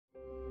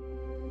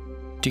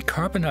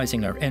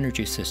Decarbonising our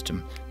energy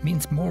system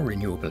means more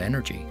renewable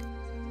energy.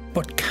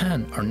 But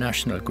can our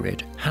national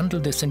grid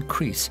handle this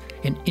increase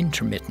in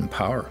intermittent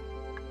power?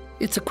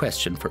 It's a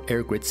question for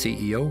Eirgrid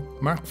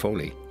CEO Mark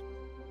Foley.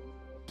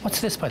 What's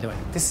this, by the way?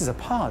 This is a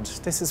pod.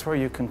 This is where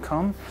you can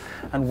come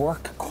and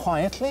work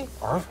quietly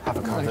or have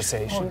a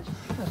conversation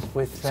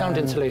with... Sound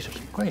insulated.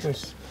 Great.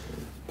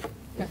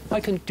 Yeah, I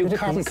can do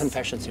carbon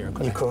confessions here.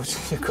 You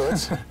could.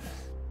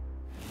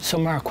 So,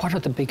 Mark, what are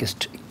the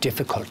biggest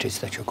difficulties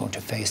that you're going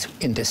to face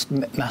in this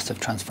massive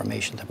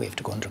transformation that we have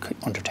to go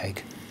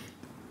undertake?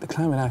 The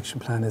Climate Action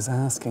Plan is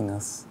asking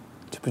us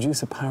to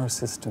produce a power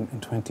system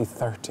in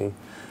 2030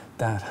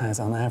 that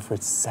has, on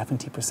average,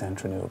 70%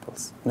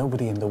 renewables.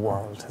 Nobody in the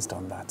world has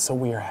done that. So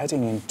we are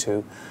heading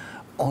into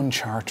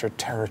uncharted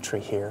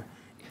territory here.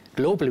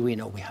 Globally, we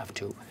know we have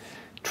to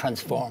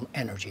transform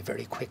energy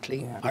very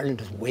quickly. Yeah.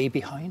 Ireland is way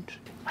behind.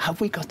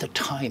 Have we got the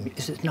time?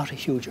 Is it not a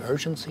huge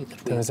urgency?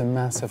 There is a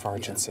massive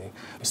urgency.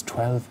 There's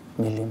 12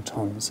 million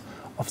tonnes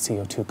of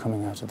CO2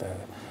 coming out of the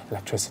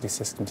electricity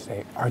system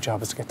today. Our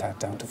job is to get that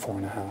down to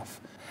 4.5.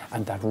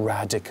 And that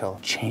radical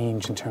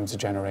change in terms of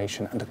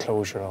generation and the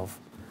closure of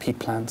peat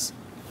plants,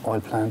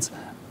 oil plants,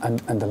 and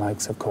the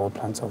likes of coal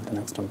plants over the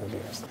next number of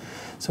years.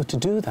 So to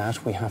do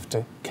that, we have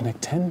to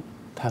connect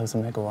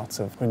 10,000 megawatts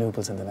of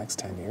renewables in the next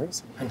 10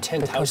 years. And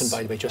 10,000,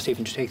 by the way, just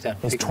even to take that.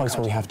 It's twice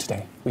what we have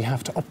today. We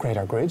have to upgrade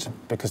our grid,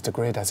 because the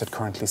grid as it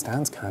currently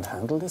stands can't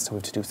handle this. So we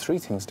have to do three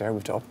things there. We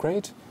have to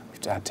upgrade, we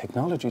have to add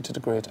technology to the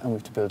grid, and we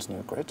have to build a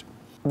new grid.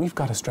 We've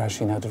got a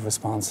strategy now that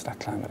responds to that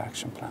Climate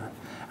Action Plan,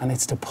 and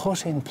it's to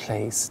put in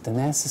place the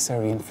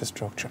necessary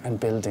infrastructure and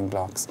building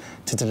blocks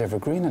to deliver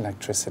green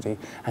electricity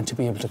and to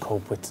be able to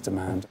cope with the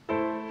demand.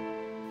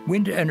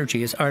 Wind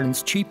energy is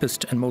Ireland's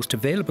cheapest and most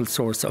available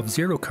source of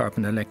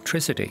zero-carbon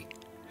electricity,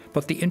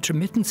 but the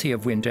intermittency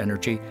of wind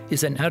energy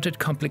is an added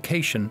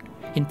complication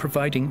in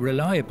providing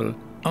reliable,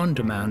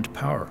 on-demand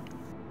power.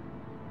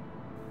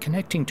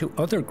 Connecting to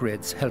other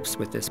grids helps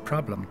with this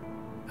problem,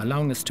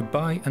 allowing us to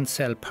buy and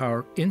sell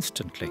power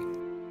instantly.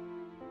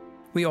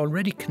 We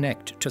already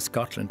connect to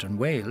Scotland and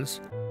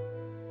Wales,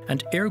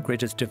 and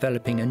Eirgrid is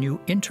developing a new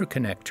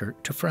interconnector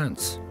to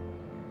France.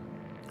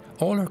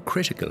 All are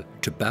critical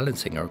to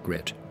balancing our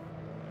grid.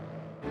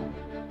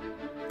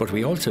 But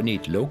we also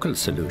need local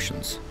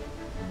solutions.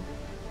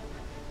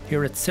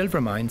 Here at Silver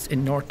Mines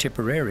in North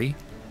Tipperary,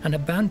 an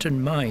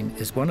abandoned mine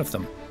is one of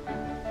them.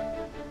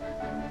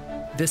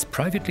 This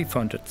privately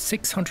funded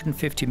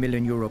 €650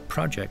 million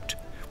project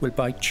will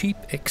buy cheap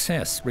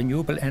excess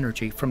renewable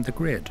energy from the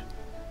grid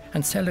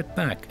and sell it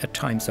back at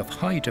times of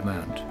high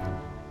demand.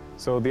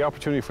 So the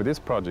opportunity for this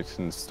project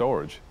in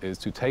storage is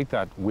to take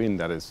that wind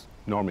that is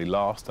normally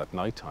lost at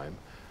night time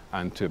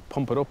and to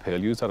pump it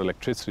uphill, use that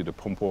electricity to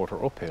pump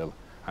water uphill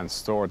and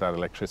store that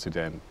electricity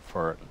then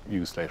for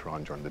use later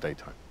on during the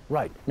daytime.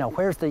 Right. Now,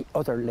 where's the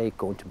other lake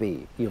going to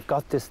be? You've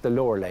got the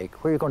lower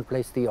lake. Where are you going to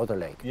place the other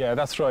lake? Yeah,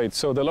 that's right.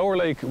 So the lower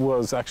lake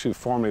was actually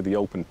formerly the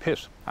open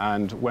pit.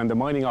 And when the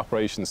mining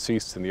operations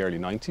ceased in the early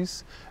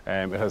 90s,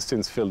 it has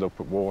since filled up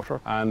with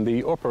water. And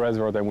the upper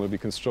reservoir then will be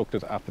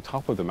constructed at the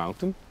top of the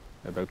mountain,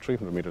 about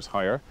 300 metres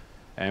higher.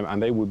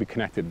 And they will be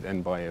connected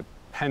then by a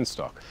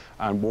penstock.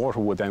 And water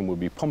would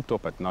be pumped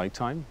up at night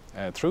time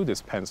through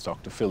this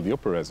penstock to fill the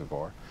upper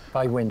reservoir.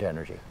 By wind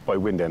energy? By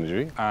wind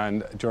energy.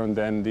 And during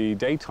then the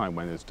daytime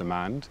when there's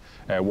demand,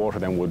 water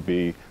then would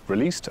be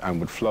released and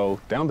would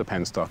flow down the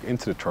penstock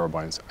into the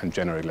turbines and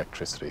generate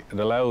electricity. It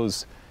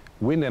allows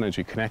wind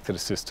energy connect to the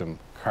system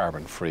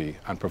carbon-free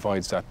and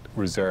provides that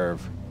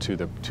reserve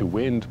to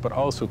wind, but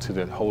also to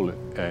the whole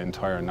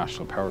entire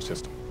national power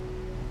system.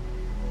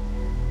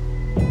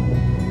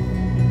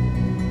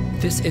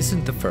 This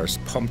isn't the first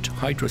pumped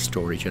hydro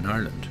storage in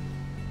Ireland.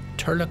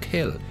 Turlough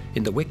Hill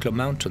in the Wicklow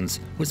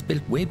Mountains was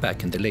built way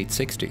back in the late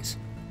 60s.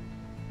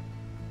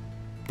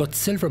 But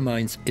Silver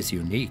Mines is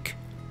unique.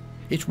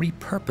 It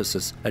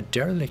repurposes a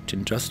derelict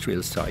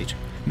industrial site,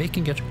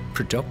 making it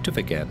productive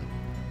again.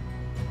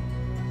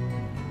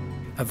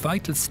 A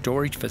vital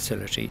storage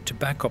facility to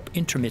back up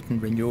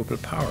intermittent renewable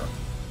power.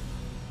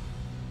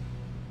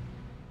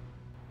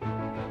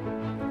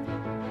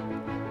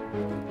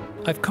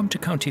 I've come to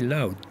County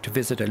Louth to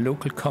visit a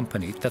local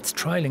company that's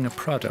trialling a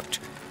product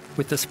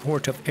with the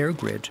support of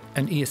Eirgrid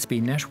and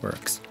ESB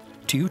networks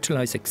to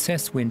utilise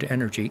excess wind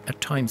energy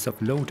at times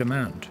of low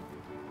demand.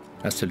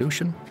 A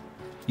solution?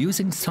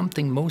 Using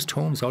something most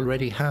homes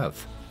already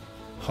have: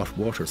 hot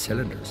water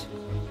cylinders.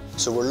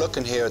 So we're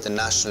looking here at the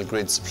national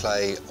grid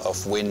supply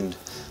of wind,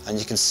 and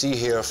you can see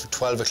here from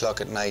 12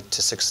 o'clock at night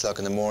to 6 o'clock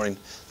in the morning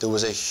there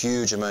was a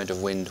huge amount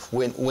of wind.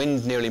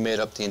 Wind nearly made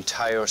up the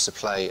entire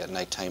supply at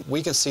night time.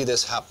 We can see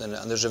this happening,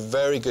 and there's a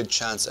very good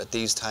chance at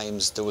these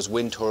times there was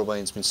wind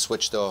turbines being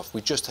switched off.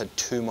 We just had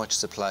too much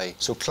supply.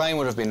 So Klein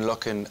would have been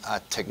looking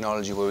at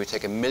technology where we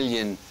take 1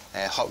 million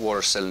hot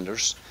water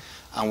cylinders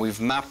and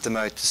we've mapped them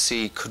out to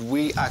see could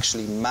we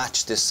actually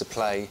match this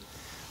supply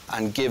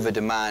and give a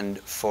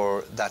demand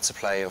for that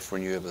supply of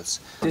renewables.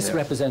 This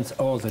represents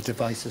all the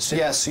devices?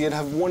 Yes, so you'd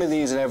have one of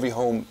these in every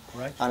home,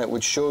 right, and it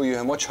would show you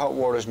how much hot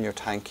water is in your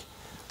tank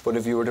But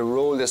if you were to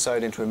roll this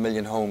out into 1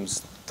 million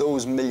homes,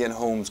 those 1 million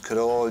homes could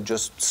all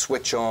just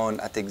switch on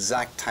at the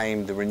exact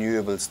time the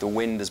renewables, the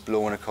wind is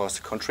blowing across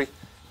the country.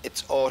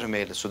 It's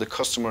automated, so the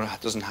customer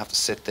doesn't have to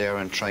sit there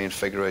and try and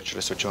figure out, should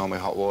I switch on my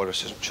hot water,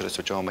 should I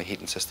switch on my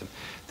heating system.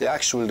 The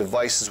actual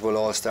devices will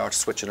all start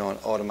switching on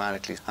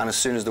automatically, and as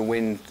soon as the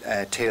wind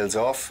tails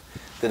off,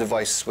 the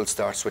devices will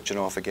start switching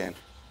off again.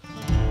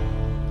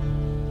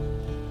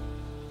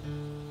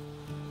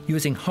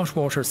 Using hot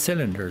water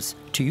cylinders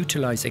to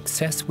utilise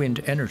excess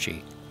wind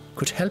energy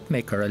could help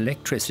make our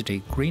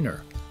electricity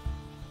greener,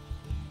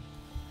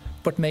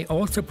 but may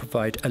also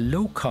provide a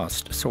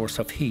low-cost source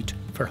of heat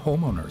for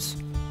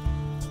homeowners.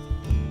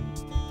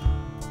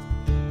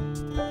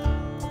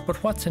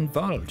 But what's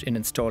involved in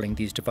installing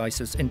these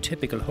devices in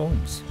typical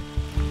homes?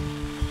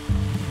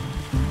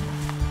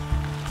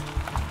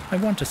 I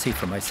want to see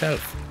for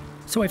myself,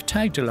 so I've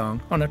tagged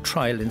along on a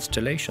trial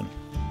installation.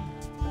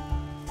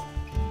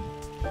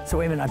 So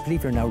Eamon, I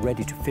believe you're now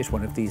ready to fit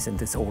one of these in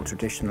this old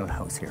traditional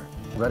house here.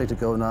 Ready to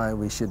go now.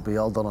 We should be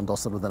all done and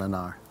dusted within an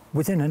hour.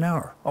 Within an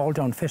hour, all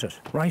done fitted,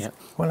 right? Yeah.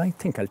 Well, I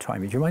think I'll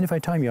time you. Do you mind if I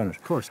time you on it?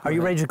 Of course. Are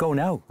you ready to go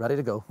now? Ready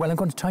to go. Well, I'm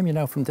going to time you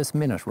now from this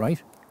minute,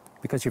 right?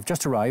 Because you've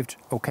just arrived,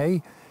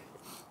 okay?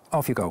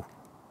 Off you go.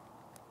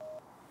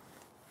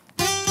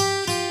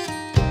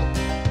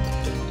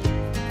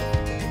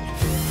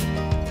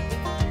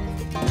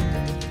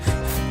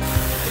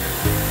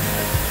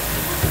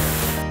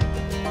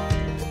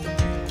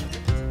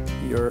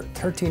 You're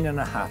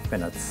 13.5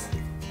 minutes.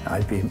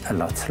 I'll be a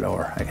lot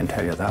slower, I can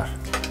tell you that.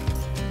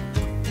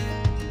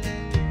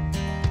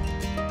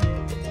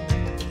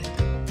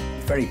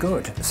 Very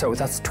good. So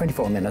that's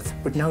 24 minutes,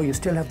 but now you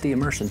still have the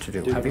immersion to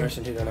do, have you?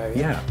 Immersion to do now,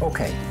 yeah. Yeah,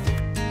 okay.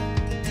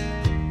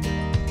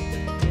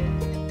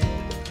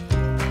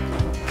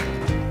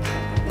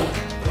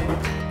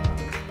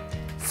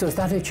 So is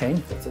that it,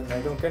 Shane? That's it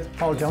now, Duncan.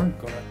 All done?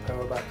 Going to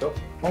power back up.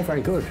 Oh,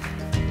 very good.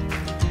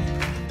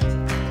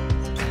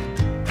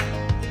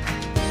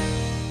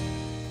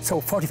 So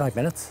 45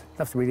 minutes,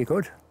 that's really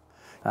good.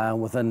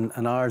 Within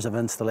an hours of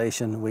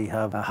installation, we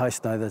have a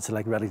house now that's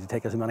like ready to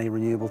take as many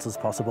renewables as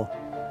possible.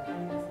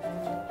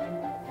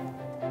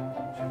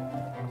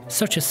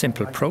 Such a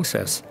simple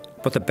process,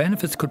 but the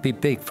benefits could be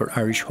big for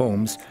Irish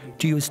homes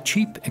to use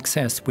cheap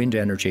excess wind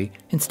energy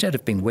instead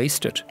of being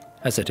wasted,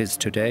 as it is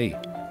today.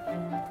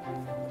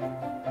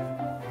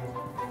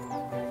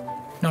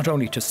 Not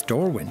only to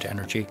store wind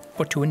energy,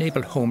 but to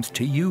enable homes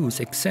to use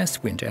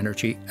excess wind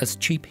energy as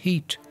cheap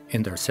heat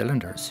in their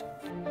cylinders.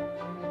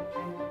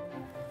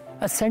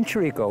 A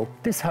century ago,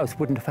 this house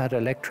wouldn't have had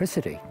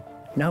electricity.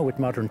 Now, with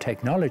modern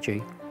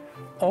technology,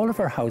 all of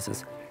our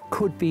houses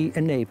could be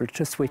enabled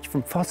to switch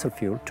from fossil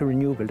fuel to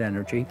renewable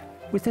energy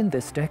within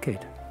this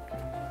decade.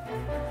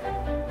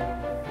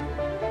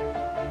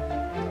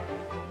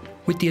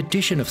 With the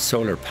addition of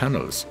solar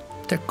panels,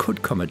 there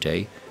could come a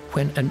day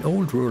when an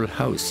old rural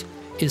house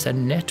is a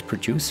net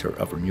producer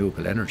of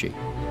renewable energy.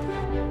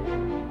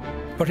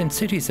 But in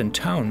cities and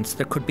towns,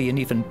 there could be an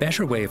even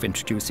better way of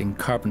introducing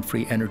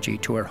carbon-free energy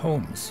to our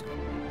homes.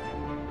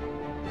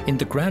 In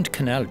the Grand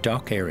Canal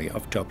dock area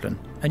of Dublin,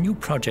 a new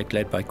project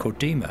led by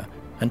Codema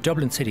and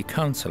Dublin City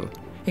Council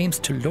aims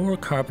to lower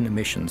carbon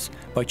emissions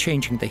by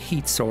changing the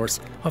heat source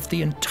of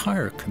the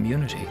entire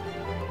community,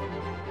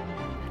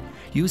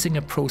 using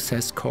a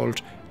process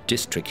called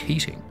district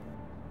heating.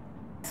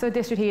 So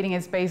district heating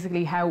is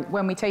basically how,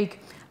 when we take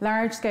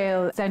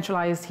large-scale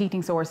centralised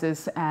heating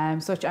sources,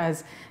 such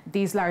as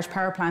these large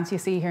power plants you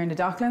see here in the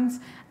Docklands,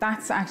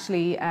 that's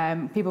actually,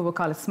 people will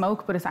call it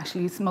smoke, but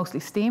it's mostly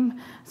steam.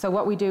 So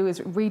what we do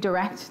is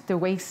redirect the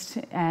waste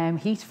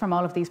heat from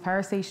all of these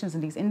power stations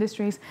and these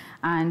industries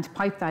and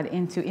pipe that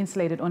into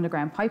insulated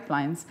underground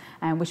pipelines,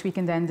 which we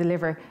can then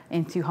deliver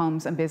into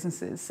homes and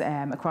businesses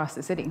across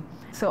the city.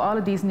 So all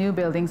of these new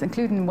buildings,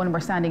 including one we're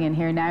standing in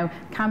here now,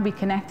 can be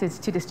connected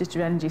to this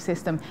district energy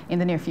system in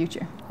the near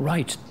future.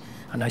 Right.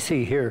 And I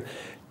see here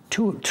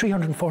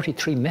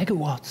 343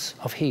 megawatts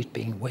of heat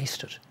being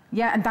wasted.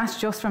 Yeah, and that's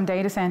just from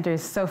data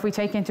centres. So if we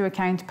take into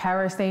account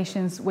power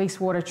stations,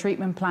 wastewater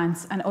treatment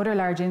plants and other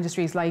large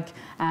industries like,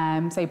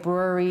 say,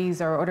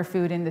 breweries or other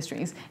food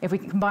industries, if we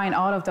combine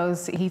all of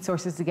those heat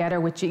sources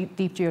together with deep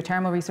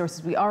geothermal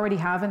resources we already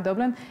have in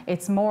Dublin,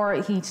 it's more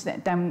heat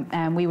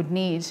than we would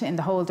need in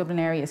the whole Dublin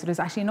area. So there's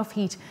actually enough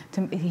heat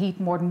to heat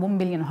more than 1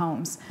 million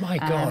homes. My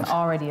God.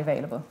 Already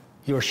available.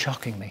 You're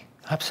shocking me.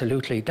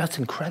 Absolutely. That's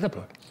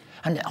incredible.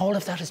 And all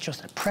of that is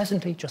just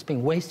presently just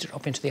being wasted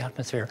up into the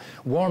atmosphere,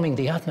 warming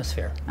the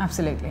atmosphere.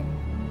 Absolutely.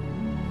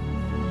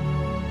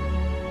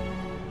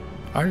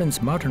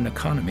 Ireland's modern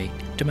economy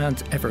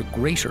demands ever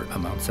greater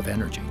amounts of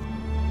energy.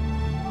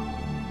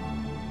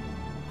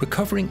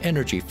 Recovering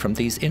energy from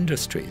these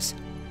industries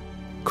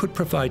could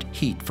provide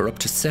heat for up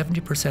to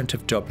 70%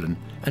 of Dublin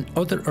and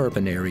other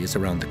urban areas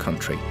around the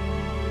country.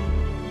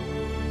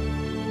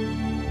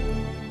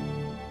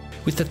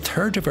 With a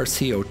third of our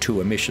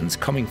CO2 emissions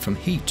coming from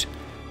heat,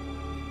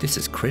 this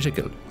is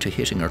critical to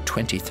hitting our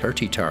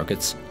 2030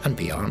 targets and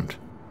beyond.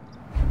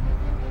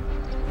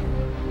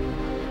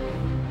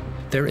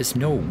 There is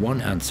no one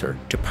answer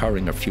to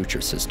powering our future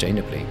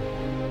sustainably.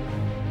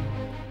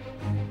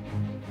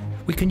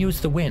 We can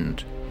use the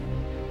wind,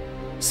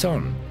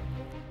 sun,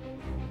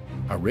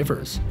 our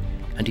rivers,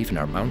 and even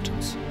our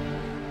mountains.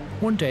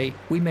 One day,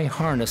 we may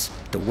harness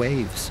the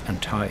waves and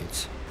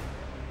tides,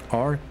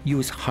 or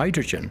use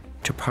hydrogen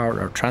to power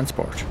our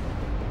transport.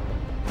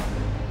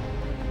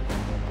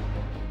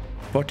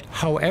 But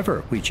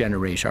however we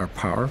generate our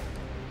power,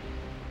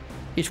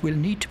 it will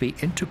need to be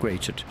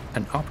integrated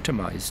and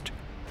optimized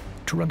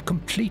to run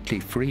completely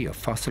free of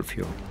fossil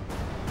fuel.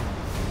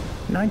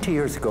 90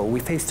 years ago, we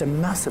faced a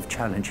massive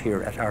challenge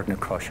here at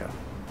Ardnacrusha.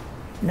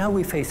 Now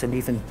we face an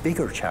even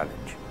bigger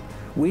challenge,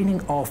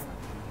 weaning off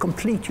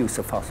complete use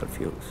of fossil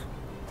fuels.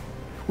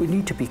 We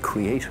need to be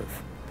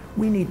creative.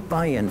 We need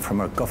buy-in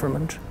from our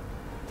government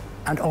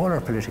and all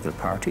our political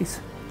parties,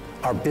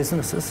 our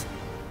businesses,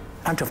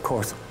 and of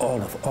course,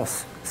 all of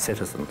us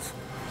citizens.